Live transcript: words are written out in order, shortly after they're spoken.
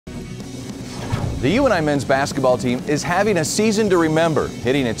The UNI men's basketball team is having a season to remember.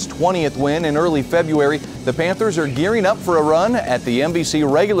 Hitting its 20th win in early February, the Panthers are gearing up for a run at the MVC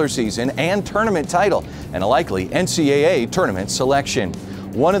regular season and tournament title and a likely NCAA tournament selection.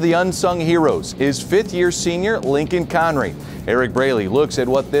 One of the unsung heroes is fifth-year senior Lincoln Conrey. Eric Braley looks at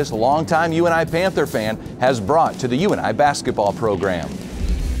what this longtime UNI Panther fan has brought to the UNI basketball program.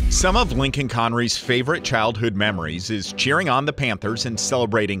 Some of Lincoln Conrey's favorite childhood memories is cheering on the Panthers and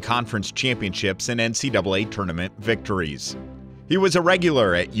celebrating conference championships and NCAA tournament victories. He was a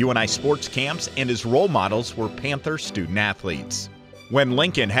regular at UNI sports camps, and his role models were Panther student athletes. When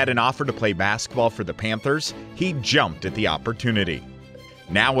Lincoln had an offer to play basketball for the Panthers, he jumped at the opportunity.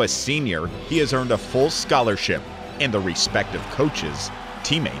 Now a senior, he has earned a full scholarship and the respect of coaches,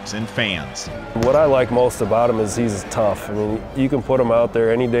 teammates, and fans. What I like most about him is he's tough. I mean, you can put him out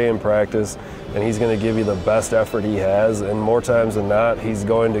there any day in practice and he's going to give you the best effort he has, and more times than not, he's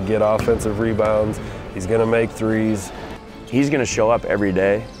going to get offensive rebounds, he's going to make threes. He's going to show up every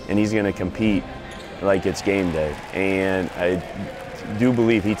day and he's going to compete like it's game day. And I do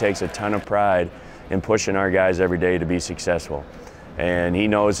believe he takes a ton of pride in pushing our guys every day to be successful. And he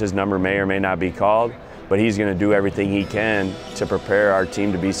knows his number may or may not be called, but he's going to do everything he can to prepare our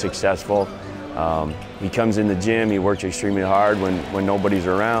team to be successful. He comes in the gym, he works extremely hard when nobody's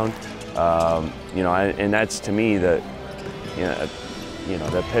around, and that's to me the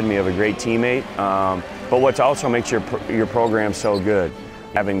epitome of a great teammate. But what also makes your program so good,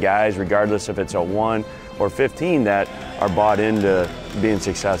 having guys, regardless if it's a 1 or 15, that are bought into being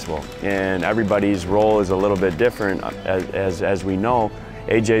successful. And everybody's role is a little bit different, as we know.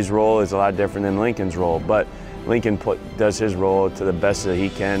 AJ's role is a lot different than Lincoln's role, but Lincoln does his role to the best that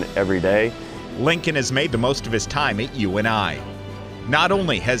he can every day. Lincoln has made the most of his time at UNI. Not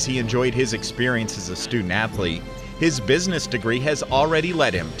only has he enjoyed his experience as a student athlete, his business degree has already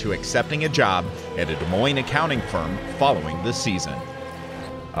led him to accepting a job at a Des Moines accounting firm following the season.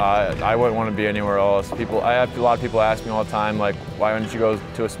 I wouldn't want to be anywhere else. I have a lot of people ask me all the time, like, why don't you go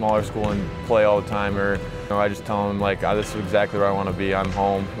to a smaller school and play all the time? Or I just tell them, like, this is exactly where I want to be. I'm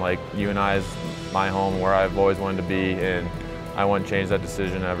home. Like, UNI is my home, where I've always wanted to be, and I wouldn't change that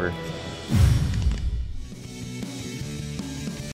decision ever.